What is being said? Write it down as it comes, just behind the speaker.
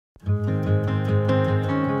Good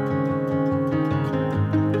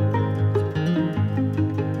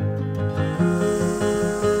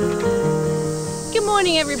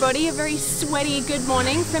morning everybody, a very sweaty good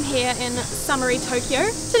morning from here in summery Tokyo.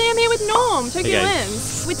 Today I'm here with Norm, Tokyo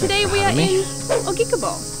Lens. Today we are in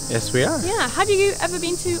Ogikubo. Yes, we are. Yeah, have you ever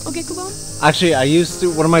been to Ogikubo? Actually,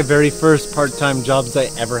 one of my very first part-time jobs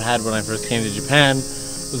I ever had when I first came to Japan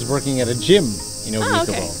was working at a gym in Ogikubo.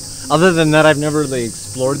 Okay. Other than that, I've never really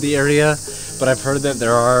explored the area, but I've heard that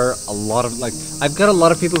there are a lot of, I've got a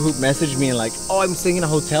lot of people who message me like, oh, I'm staying in a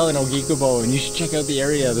hotel in Ogikubo and you should check out the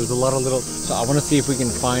area. There's a lot of little, so I want to see if we can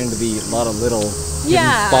find a lot of little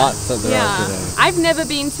hidden spots that there are today. I've never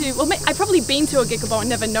been to, well, I've probably been to Ogikubo and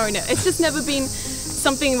never known it. It's just never been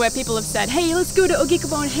something where people have said, hey, let's go to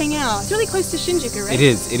Ogikubo and hang out. It's really close to Shinjuku, right? It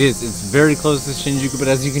is. It's very close to Shinjuku, but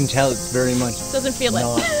as you can tell, it's very much doesn't feel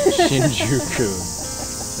not it. Shinjuku.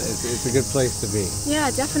 It's a good place to be. Yeah,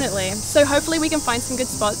 definitely. So hopefully we can find some good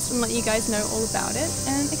spots and let you guys know all about it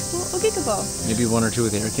and explore Ogikubo. Maybe one or two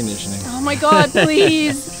with air conditioning. Oh my god,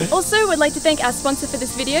 please! Also, we'd like to thank our sponsor for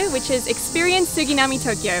this video, which is Experience Suginami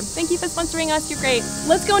Tokyo. Thank you for sponsoring us, you're great.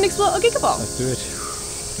 Let's go and explore Ogikubo. Let's do it.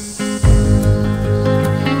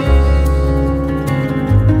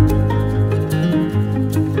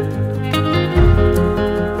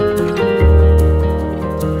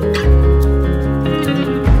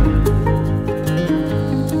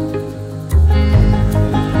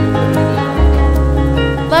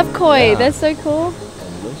 Love koi, they're so cool.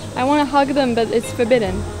 I want to hug them, but it's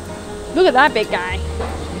forbidden. Look at that big guy.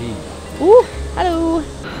 Ooh, hello.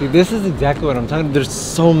 See, this is exactly what I'm talking about. There's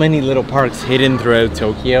so many little parks hidden throughout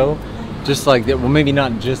Tokyo. Just like that, well, maybe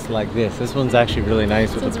not just like this. This one's actually really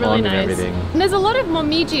nice with the pond and everything. And there's a lot of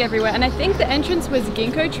momiji everywhere, and I think the entrance was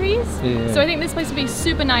ginkgo trees. Yeah. So I think this place would be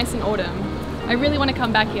super nice in autumn. I really want to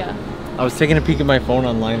come back here. I was taking a peek at my phone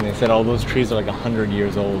online. They said all those trees are like 100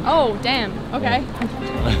 years old. Oh, damn. Okay.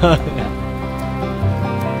 Yeah.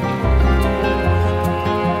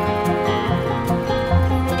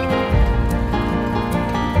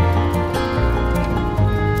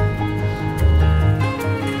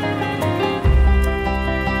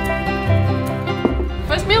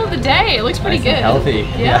 First meal of the day. It looks pretty Nice good. And healthy.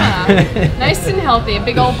 Yeah. Nice and healthy. A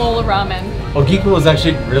big old bowl of ramen. Ogikubo is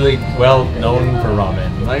actually really well known for ramen.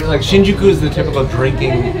 Like Shinjuku is the typical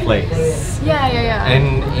drinking place. Yeah.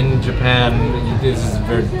 And in Japan, this is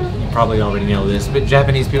very, you probably already know this, but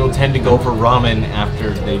Japanese people tend to go for ramen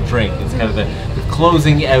after they drink. It's kind of the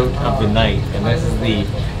closing out of the night, and this is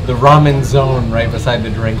the ramen zone right beside the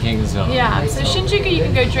drinking zone. Yeah, so Shinjuku you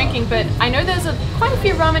can go drinking, but I know there's quite a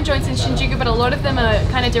few ramen joints in Shinjuku, but a lot of them are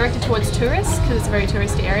kind of directed towards tourists because it's a very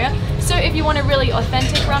touristy area. So if you want a really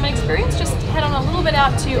authentic ramen experience, just head on a little bit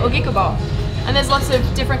out to Ogikubo. And there's lots of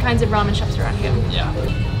different kinds of ramen shops around here. Yeah.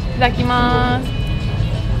 Itadakimasu.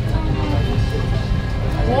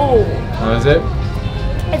 Whoa. How is it?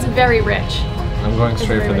 It's very rich. I'm going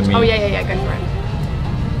straight for the meat. Oh yeah, go for it.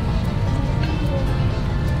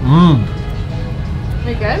 Mmm. Are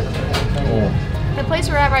you good? Oh. The place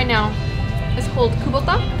we're at right now is called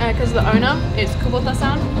Kubota, because the owner is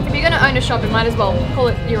Kubota-san. If you're going to own a shop, you might as well call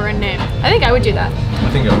it your own name. I think I would do that. I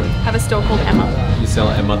think I would. Have a store called Emma. You sell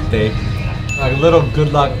emate. Like little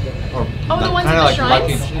good luck, or the ones in the like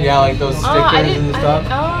shrines? lucky, yeah, like those stickers and stuff.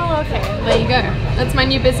 Oh, okay. There you go. That's my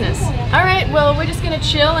new business. All right, well, we're just going to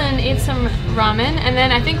chill and eat some ramen, and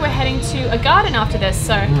then I think we're heading to a garden after this,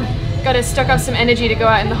 so got to stock up some energy to go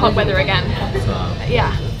out in the hot weather again.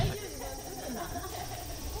 Yeah.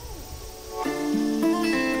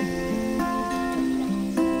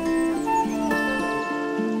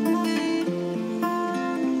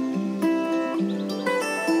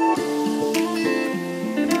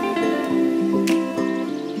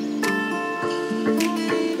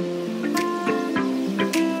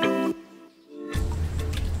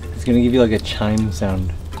 It's gonna give you like a chime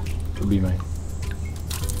sound. Would be my.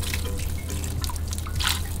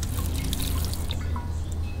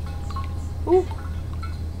 Ooh.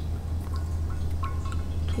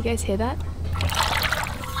 You guys hear that?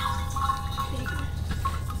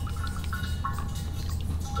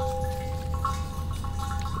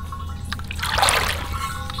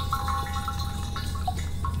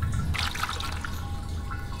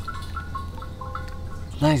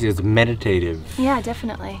 Nice, it's meditative. Yeah,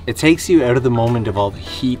 definitely. It takes you out of the moment of all the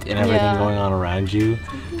heat and everything Yeah. going on around you.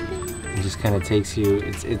 It just kind of takes you,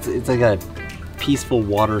 it's like a peaceful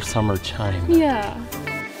water summer chime. Yeah.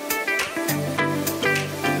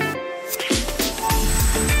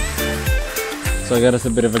 So I got us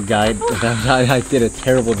a bit of a guide. I did a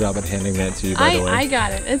terrible job at handing that to you, by the way. I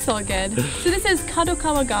got it. It's all good. So this is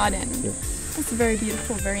Kadokawa Garden. Yep. That's very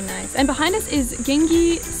beautiful, very nice. And behind us is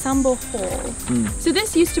Gengi Sambo Hall. So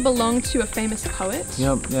this used to belong to a famous poet.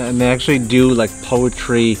 Yep, yeah, and they actually do like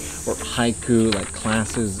poetry or haiku like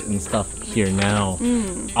classes and stuff here now.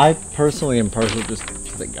 I personally am partial just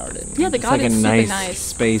to the garden. Yeah, the garden's like a super nice nice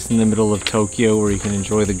space in the middle of Tokyo where you can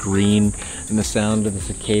enjoy the green and the sound of the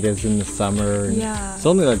cicadas in the summer. And Yeah. it's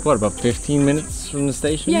only like what, about 15 minutes from the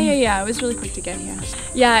station? Yeah. It was really quick to get here.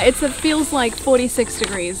 Yeah, it feels like 46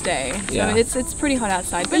 degrees day. So Yeah. it's pretty hot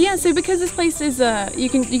outside. But yeah, so because this place is you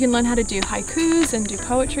can learn how to do haikus and do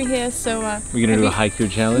poetry here. So We're gonna do a haiku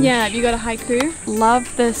challenge? yeah, have you got a haiku?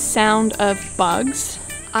 Love the sound of bugs.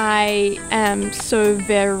 I am so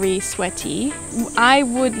very sweaty. I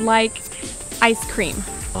would like ice cream.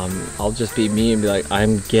 I'll just be me and be like,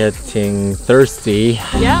 I'm getting thirsty.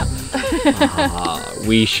 Yep.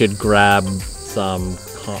 We should grab some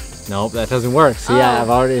Nope, that doesn't work. So yeah,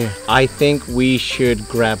 I think we should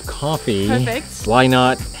grab coffee. Perfect. Why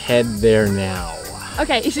not head there now?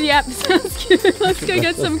 Okay, yep, sounds good. Let's go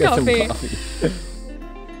get some coffee.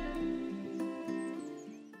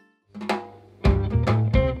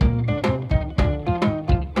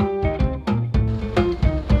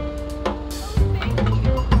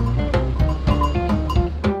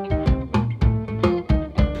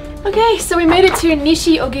 Okay, so we made it to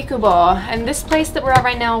Nishi-Ogikubo, and this place that we're at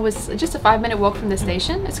right now was just a 5-minute walk from the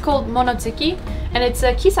station. It's called Monotsuki, and it's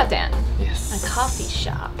a kisaten, Yes. a coffee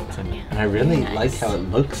shop. And I really Nice. like how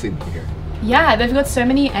it looks in here. Yeah, they've got so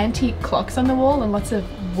many antique clocks on the wall and lots of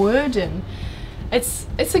wood, and it's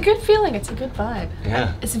a good feeling. It's a good vibe.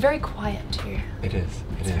 Yeah, It's very quiet too. it is.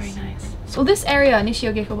 It's very nice. Well, this area,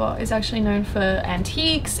 Nishi-Ogikubo, is actually known for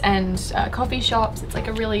antiques and coffee shops. It's like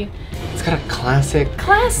a really It's got a classic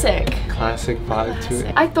vibe to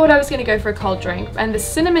it. I thought I was going to go for a cold drink, and the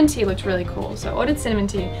cinnamon tea looked really cool, so I ordered cinnamon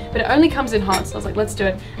tea, but it only comes in hot, so I was like, let's do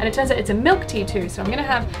it. And it turns out it's a milk tea too, so I'm going to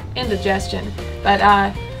have indigestion. But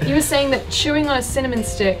he was saying that chewing on a cinnamon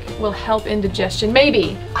stick will help indigestion.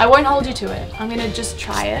 Maybe. I won't hold you to it. I'm going to just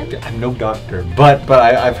try it. I'm no doctor, but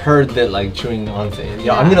I've heard that like chewing on things.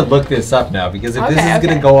 Yeah, I'm gonna look this up now because if this is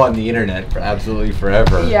gonna go on the internet for absolutely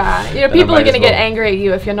forever. Yeah, you know, then people I are might going to as get well. angry at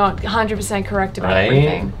you if you're not 100% correct about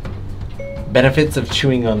everything. Benefits of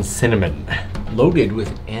chewing on cinnamon. Loaded with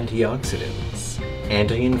antioxidants.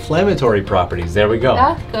 Anti-inflammatory properties. There we go.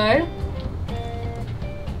 That's good.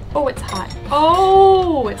 Oh, it's hot.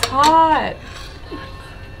 Oh, it's hot.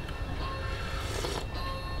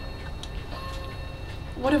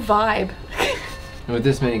 What a vibe. With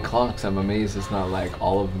this many clocks, I'm amazed it's not like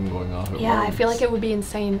all of them going off at once. Yeah, I feel like it would be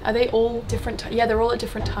insane. Are they all different? Yeah, they're all at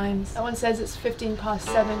different times. That one says it's 15 past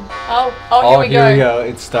 7. Oh, here we go.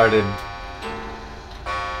 It started.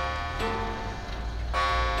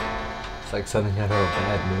 It's like something out of a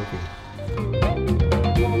bad movie.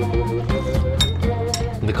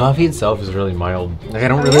 The coffee itself is really mild. Like I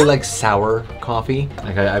don't really like sour coffee.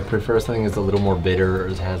 Like I prefer something that's a little more bitter or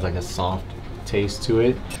has like a soft taste to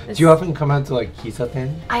it. Do you often come out to like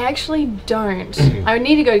kisaten? I actually don't. I would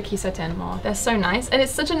need to go to Kisaten more. They're so nice, and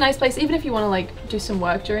it's such a nice place. Even if you want to like do some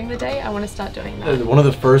work during the day, I want to start doing that. One of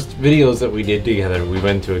the first videos that we did together, we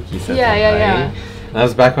went to a kisaten, Yeah. right? That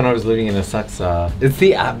was back when I was living in Asakusa. It's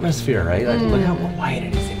the atmosphere, right? Like look how quiet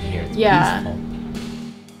it is in here. It's peaceful.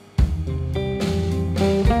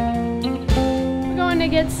 We're going to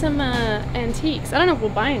get some antiques. I don't know if we'll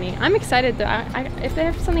buy any. I'm excited though. If they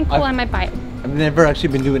have something cool, I might buy it. I've never actually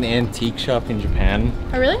been to an antique shop in Japan.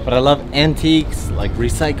 Oh really? But I love antiques, like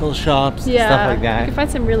recycle shops, and stuff like You that. can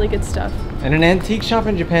find some really good stuff. And an antique shop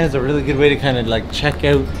in Japan is a really good way to kind of like check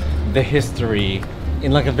out the history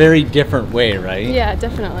in like a very different way, right? Yeah,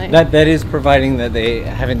 definitely. That is providing that they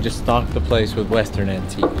haven't just stocked the place with Western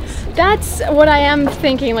antiques. That's what I am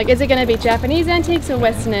thinking. Like, is it going to be Japanese antiques or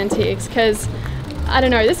Western antiques? Because I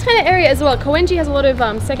don't know. This kind of area as well. Koenji has a lot of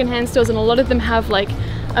secondhand stores, and a lot of them have like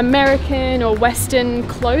American or Western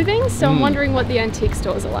clothing. So I'm wondering what the antique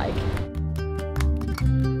stores are like.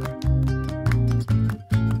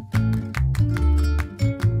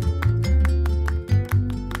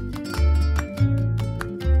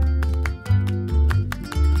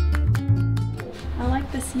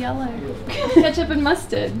 Yellow. Ketchup and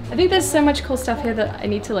mustard. I think there's so much cool stuff here that I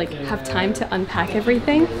need to like have time to unpack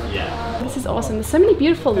everything. Yeah. This is awesome. There's so many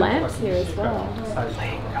beautiful lamps here as well.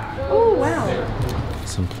 Oh wow.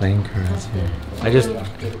 Some playing cards here. I just,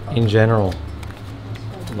 in general,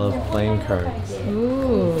 love playing cards.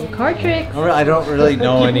 Ooh, card tricks. I don't really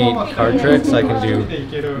know any card tricks. I can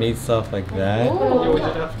do neat stuff like that. Ooh.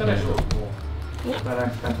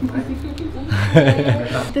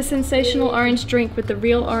 The sensational orange drink with the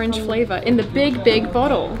real orange flavor in the big, big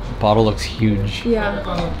bottle. Bottle looks huge. Yeah.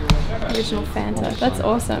 Original Fanta. That's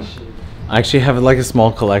awesome. I actually have like a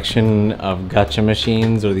small collection of gacha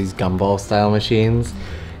machines or these gumball style machines.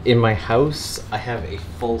 In my house, I have a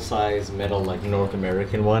full-size metal like North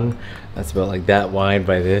American one that's about like that wide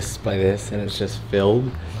by this, and it's just filled.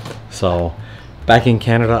 So back in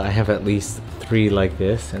Canada, I have at least 3 like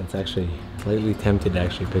this, and it's actually slightly tempted to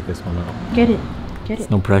actually pick this one up. Get it. Get it. It's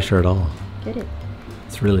no pressure at all. Get it.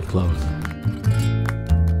 It's really close.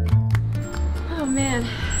 Oh man.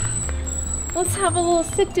 Let's have a little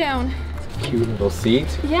sit down. Cute little seat.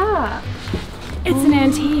 Yeah. It's an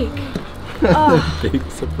antique. Oh. Big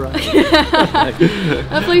surprise.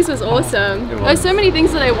 That place was awesome. There's so many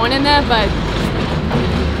things that I want in there, but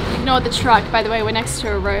ignore the truck. By the way, we're next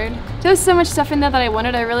to a road. There's so much stuff in there that I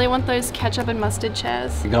wanted. I really want those ketchup and mustard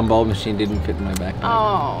chairs. The gumball machine didn't fit in my backpack.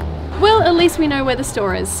 Oh. Well, at least we know where the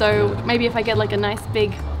store is, so maybe if I get like a nice big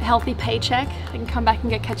healthy paycheck, I can come back and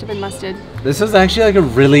get ketchup and mustard. This is actually like a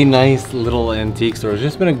really nice little antique store. It's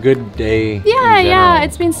just been a good day. Yeah,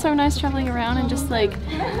 it's been so nice traveling around and just like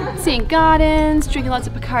seeing gardens, drinking lots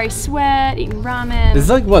of Pocari Sweat, eating ramen. This is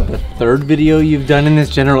like what, the 3rd video you've done in this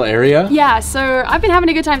general area? Yeah, so I've been having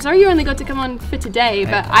a good time. Sorry you only got to come on for today,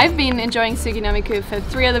 but I've been enjoying Suginami-ku for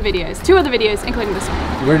 2 other videos, including this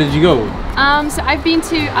one. Where did you go? So I've been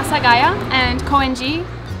to Asagaya and Koenji,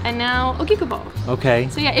 and now Ogikubo. Okay.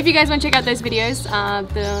 So yeah, if you guys want to check out those videos,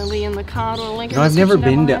 the link in the card or link in No, the I've never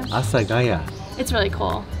description been to down Asagaya. It's really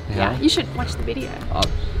cool. Yeah? You should watch the video. Oh.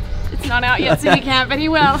 It's not out yet, so you can't, but he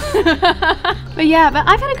will. But yeah,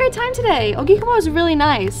 I've had a great time today. Ogikubo is really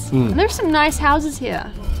nice. And there's some nice houses here.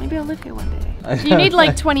 Maybe I'll live here one day. You need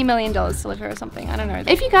like $20 million to live here or something, I don't know.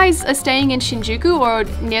 If you guys are staying in Shinjuku or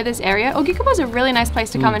near this area, Ogikubo is a really nice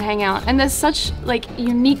place to come and hang out. And there's such like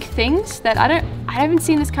unique things that I haven't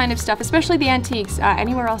seen this kind of stuff, especially the antiques,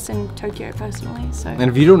 anywhere else in Tokyo personally. So.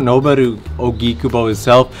 And if you don't know about Ogikubo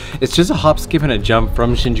itself, it's just a hop, skip, and a jump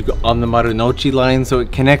from Shinjuku on the Marunouchi line, so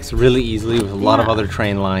it connects really easily with a lot of other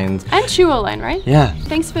train lines. And Chuo line, right? Yeah.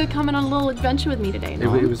 Thanks for coming on a little adventure with me today,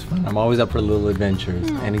 Noam. It was fun. I'm always up for little adventures,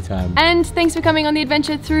 anytime. And thanks for coming on the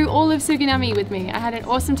adventure through all of Suginami with me. I had an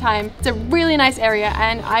awesome time. It's a really nice area,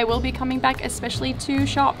 and I will be coming back especially to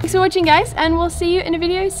shop. Thanks for watching, guys, and we'll see you in a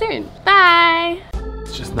video soon. Bye!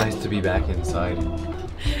 It's just nice to be back inside.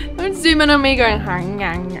 Don't zoom in on me going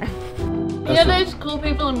hang. You know those cool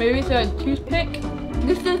people in movies who have a toothpick?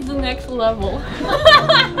 This is the next level.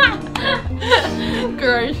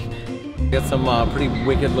 Gross. Got some pretty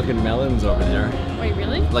wicked looking melons over there. Wait,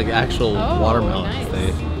 really? Like actual watermelons. Nice. They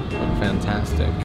look fantastic.